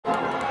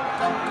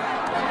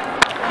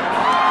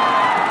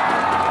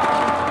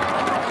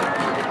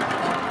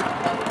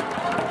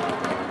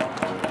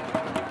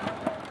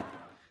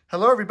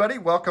Hello everybody,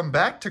 welcome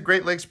back to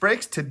Great Lakes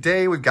Breaks.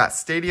 Today we've got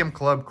Stadium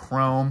Club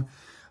Chrome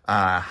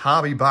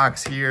hobby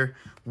box here.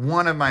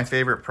 One of my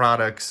favorite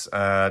products.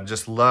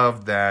 Just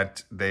love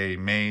that they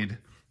made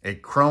a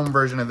chrome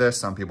version of this.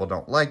 Some people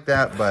don't like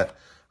that, but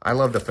I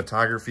love the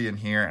photography in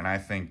here, and I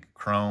think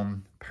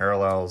chrome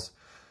parallels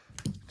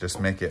just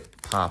make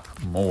it pop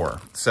more.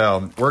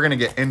 So we're gonna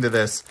get into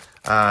this.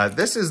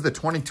 This is the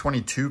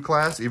 2022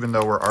 class, even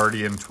though we're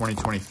already in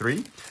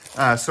 2023.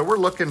 So we're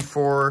looking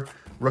for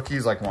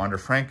rookies like Wander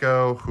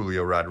Franco,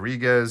 Julio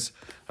Rodriguez,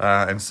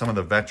 and some of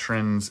the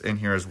veterans in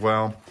here as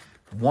well.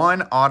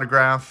 One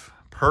autograph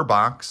per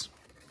box,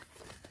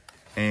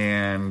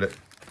 and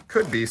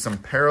could be some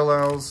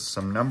parallels,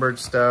 some numbered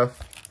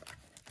stuff.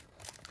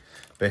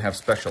 They have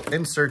special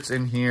inserts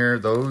in here.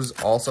 Those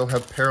also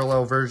have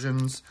parallel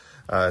versions.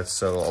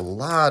 So a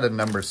lot of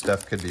numbered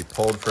stuff could be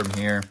pulled from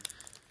here,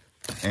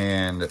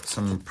 and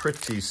some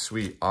pretty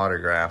sweet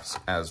autographs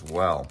as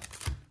well.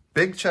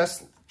 Big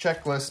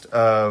checklist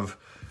of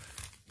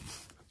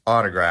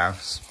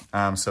autographs,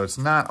 so it's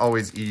not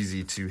always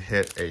easy to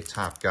hit a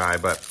top guy,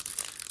 but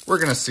we're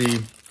gonna see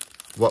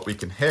what we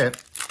can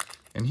hit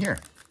in here.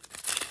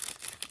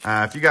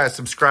 If you guys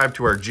subscribe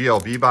to our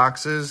GLB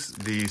boxes,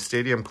 the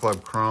Stadium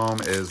Club Chrome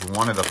is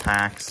one of the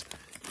packs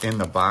in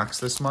the box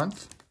this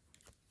month.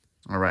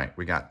 All right,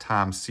 we got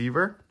Tom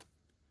Seaver,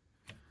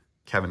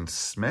 Kevin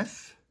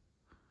Smith,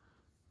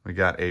 we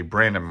got a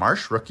Brandon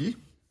Marsh rookie,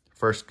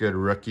 first good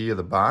rookie of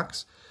the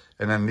box,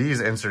 and then these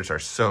inserts are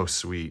so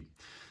sweet.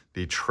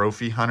 The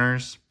Trophy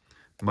Hunters,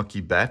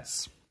 Mookie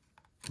Betts,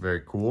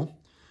 very cool.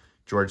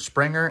 George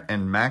Springer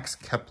and Max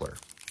Kepler.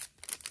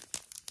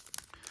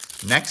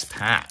 Next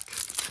pack.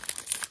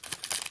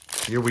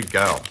 Here we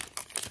go.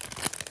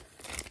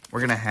 We're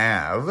going to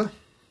have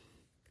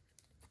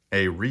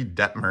a Reed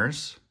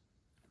Detmers,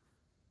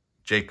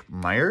 Jake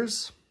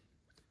Myers,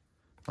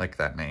 like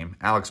that name,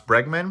 Alex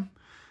Bregman. And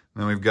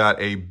then we've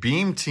got a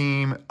Beam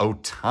Team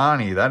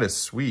Ohtani. That is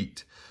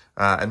sweet.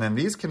 And then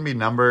these can be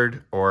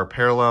numbered or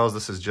parallels.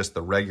 This is just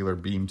the regular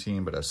Beam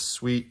Team, but a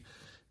sweet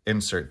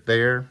insert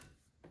there.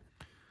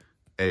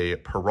 A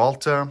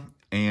Peralta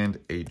and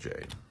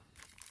AJ.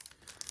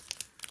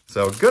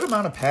 So a good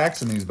amount of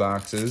packs in these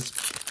boxes.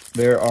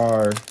 There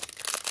are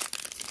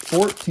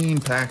 14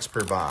 packs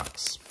per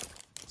box.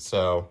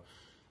 So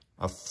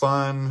a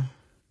fun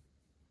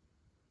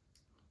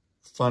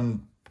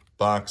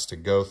box to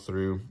go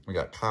through. We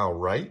got Kyle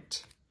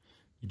Wright,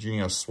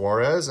 Eugenio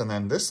Suarez, and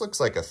then this looks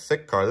like a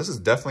thick card. This is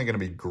definitely going to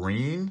be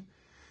green.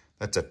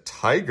 That's a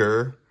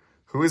Tiger.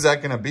 Who is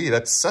that going to be?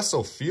 That's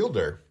Cecil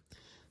Fielder.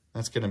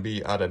 That's going to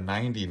be out of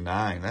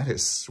 99. That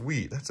is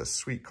sweet. That's a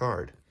sweet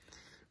card.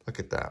 Look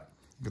at that.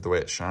 Look at the way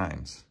it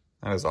shines.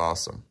 That is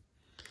awesome.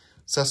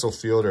 Cecil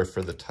Fielder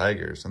for the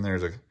Tigers. And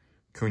there's a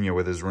Cunha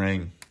with his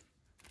ring.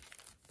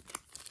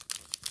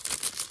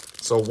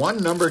 So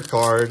one numbered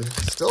card.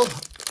 Still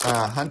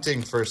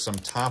hunting for some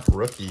top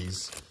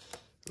rookies.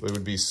 It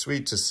would be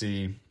sweet to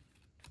see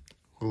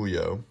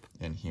Julio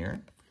in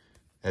here.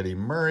 Eddie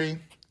Murray,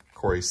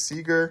 Corey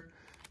Seager.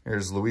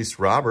 Here's Luis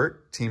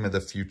Robert, Team of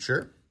the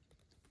Future.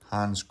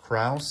 Hans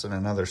Kraus and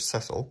another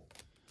Cecil.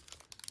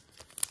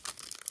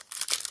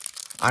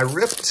 I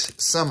ripped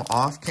some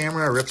off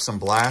camera. I ripped some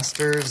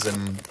blasters,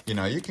 and you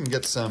know, you can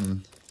get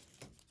some,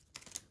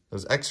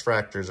 those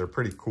X-Fractors are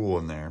pretty cool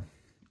in there.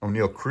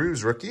 O'Neal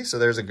Cruz rookie, so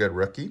there's a good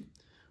rookie.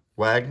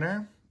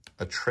 Wagner,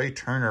 a Trey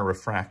Turner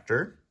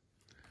refractor.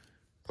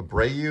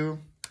 Abreu,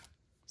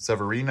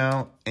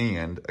 Severino,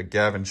 and a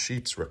Gavin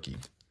Sheets rookie.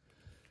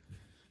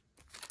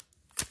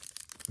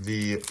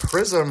 The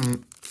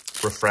Prism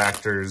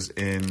refractors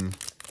in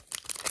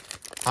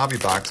hobby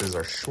boxes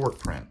are short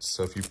prints.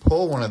 So if you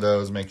pull one of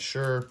those, make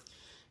sure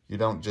you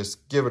don't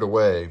just give it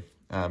away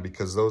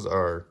because those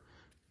are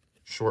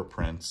short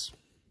prints.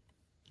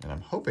 And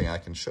I'm hoping I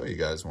can show you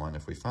guys one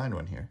if we find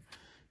one here.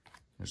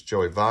 There's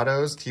Joey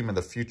Votto's, Team of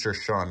the Future,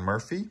 Sean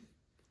Murphy,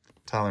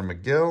 Tyler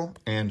McGill,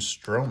 and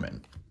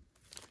Stroman.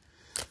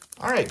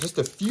 All right, just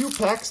a few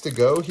packs to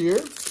go here.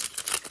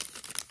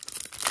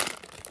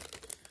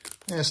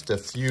 Just a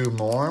few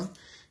more.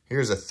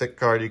 Here's a thick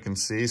card you can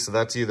see. So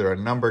that's either a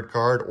numbered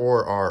card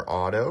or our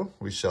auto.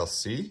 We shall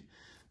see.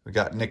 We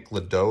got Nick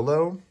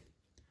Lodolo,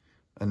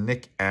 a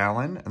Nick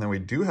Allen, and then we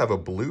do have a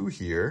blue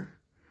here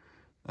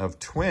of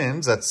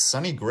Twins. That's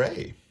Sonny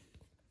Gray.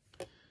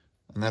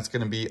 And that's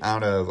going to be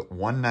out of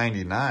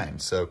 199.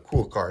 So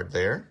cool card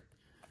there.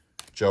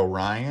 Joe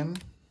Ryan,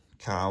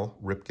 Cal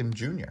Ripken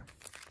Jr.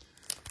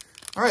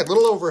 All right, a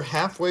little over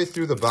halfway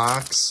through the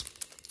box,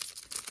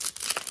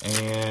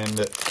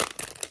 and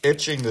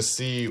itching to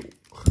see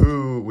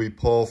who we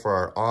pull for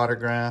our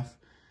autograph.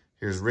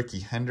 Here's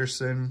Ricky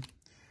Henderson,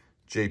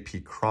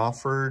 J.P.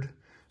 Crawford,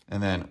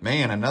 and then,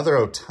 man, another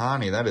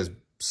Ohtani. That is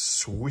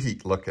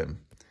sweet looking.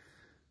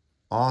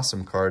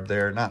 Awesome card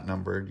there, not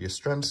numbered.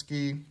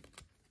 Yastrzemski,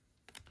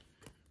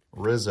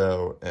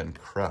 Rizzo, and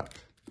Kruk.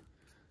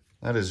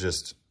 That is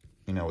just,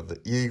 you know, with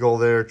the eagle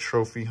there,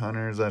 Trophy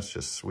Hunters, that's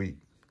just sweet.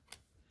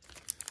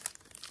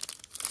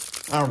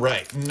 All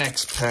right,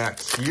 next pack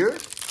here.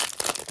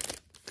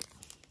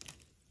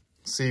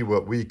 see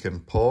what we can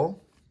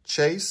pull.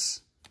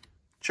 Chase,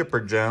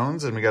 Chipper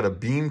Jones, and we got a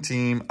beam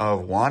team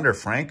of Wander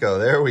Franco.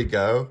 There we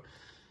go.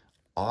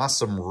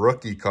 Awesome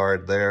rookie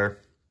card there.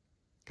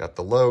 Got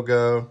the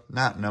logo,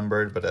 not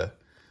numbered, but a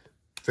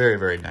very,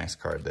 very nice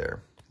card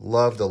there.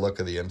 Love the look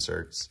of the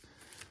inserts,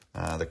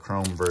 the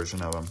chrome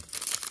version of them.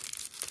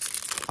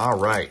 All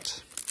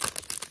right.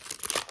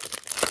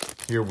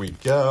 Here we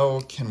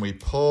go. Can we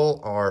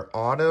pull our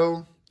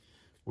auto?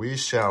 We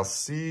shall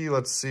see.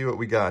 Let's see what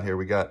we got here.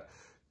 We got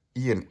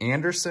Ian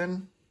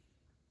Anderson.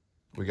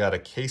 We got a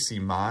Casey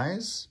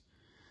Mize.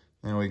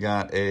 And we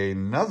got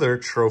another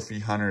Trophy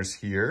Hunters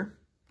here.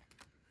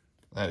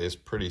 That is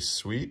pretty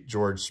sweet.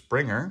 George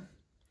Springer.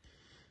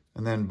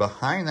 And then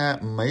behind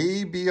that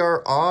may be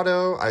our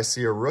auto. I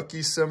see a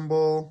rookie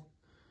symbol.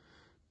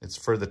 It's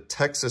for the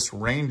Texas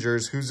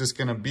Rangers. Who's this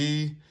going to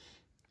be?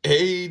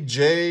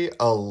 AJ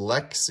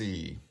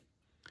Alexy.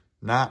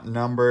 Not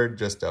numbered,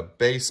 just a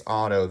base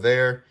auto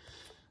there.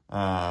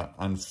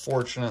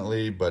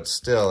 Unfortunately, but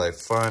still a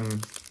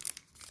fun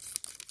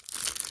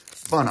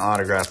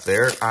autograph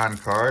there on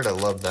card. I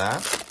love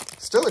that.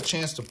 Still a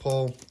chance to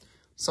pull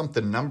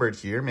something numbered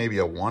here. Maybe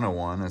a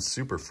 101. A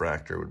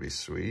Superfractor would be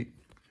sweet.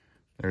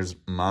 There's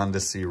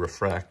Mondesi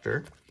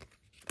Refractor.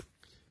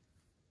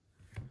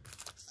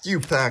 Few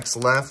packs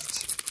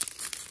left.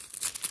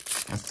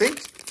 I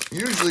think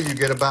usually you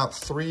get about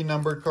 3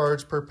 numbered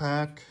cards per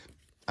pack.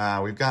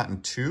 We've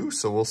gotten 2,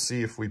 so we'll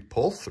see if we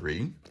pull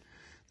 3.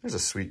 There's a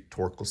sweet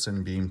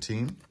Torkelson beam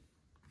team.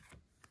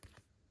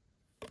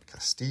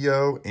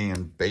 Castillo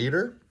and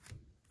Bader.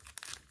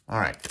 All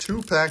right,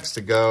 2 packs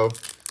to go.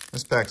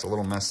 This pack's a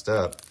little messed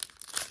up.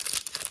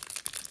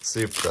 Let's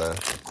see if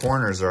the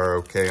corners are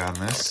okay on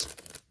this.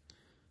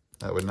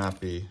 That would not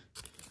be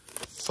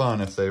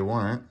fun if they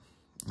weren't.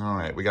 All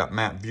right, we got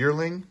Matt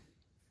Vierling,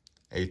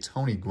 a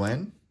Tony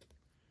Gwynn.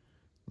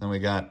 Then we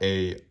got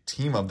a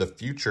Team of the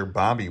Future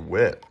Bobby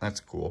Witt. That's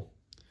cool.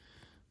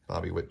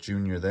 Bobby Witt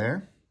Jr.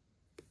 there.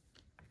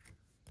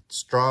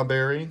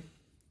 Strawberry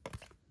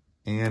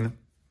and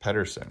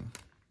Pedersen.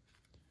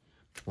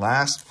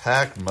 Last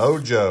pack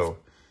mojo.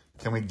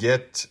 Can we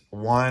get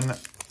one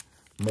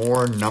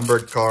more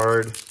numbered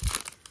card?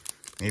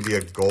 Maybe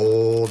a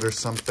gold or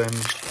something.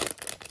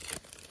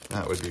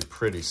 That would be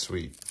pretty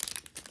sweet.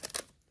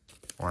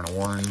 Or an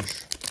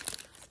orange.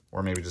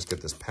 Or maybe just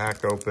get this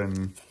pack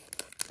open.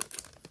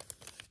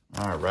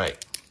 All right.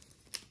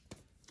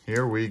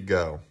 Here we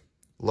go.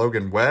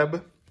 Logan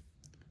Webb.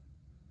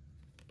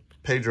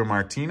 Pedro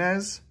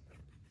Martinez.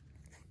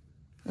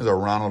 There's a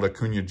Ronald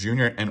Acuna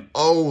Jr. And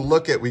oh,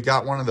 look it. We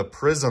got one of the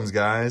Prisms,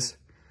 guys.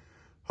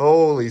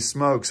 Holy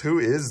smokes. Who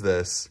is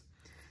this?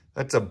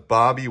 That's a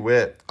Bobby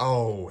Witt.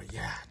 Oh,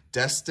 yeah.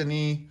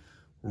 Destiny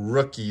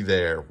rookie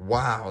there.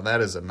 Wow, that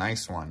is a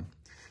nice one.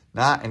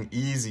 Not an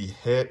easy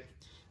hit.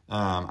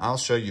 I'll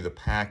show you the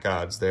pack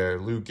odds there.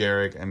 Lou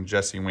Gehrig and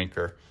Jesse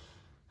Winker.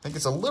 I think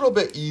it's a little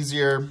bit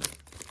easier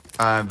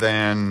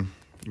than,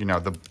 you know,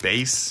 the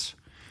base,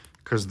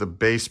 because the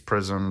base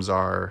Prisms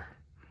are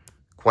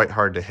quite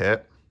hard to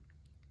hit.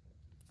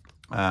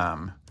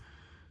 But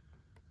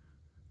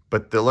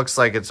it looks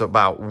like it's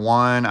about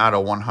 1 out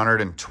of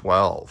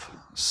 112.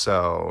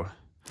 So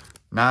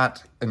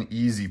not an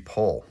easy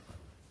pull.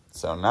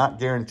 So not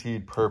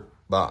guaranteed per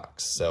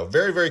box. So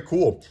very, very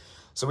cool.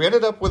 So we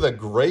ended up with a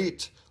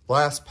great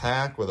last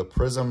pack with a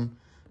Prism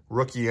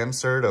rookie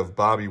insert of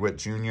Bobby Witt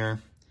Jr.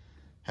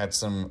 Had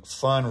some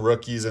fun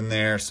rookies in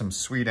there, some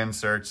sweet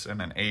inserts,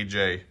 and an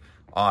AJ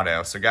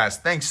auto. So guys,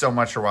 thanks so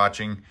much for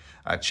watching.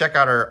 Check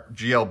out our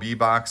GLB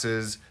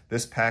boxes.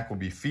 This pack will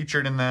be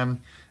featured in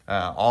them,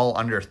 all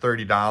under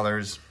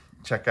 $30.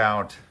 Check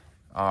out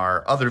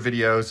our other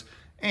videos.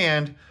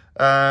 And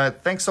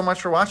thanks so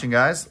much for watching,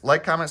 guys.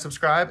 Like, comment,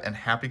 subscribe, and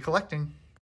happy collecting.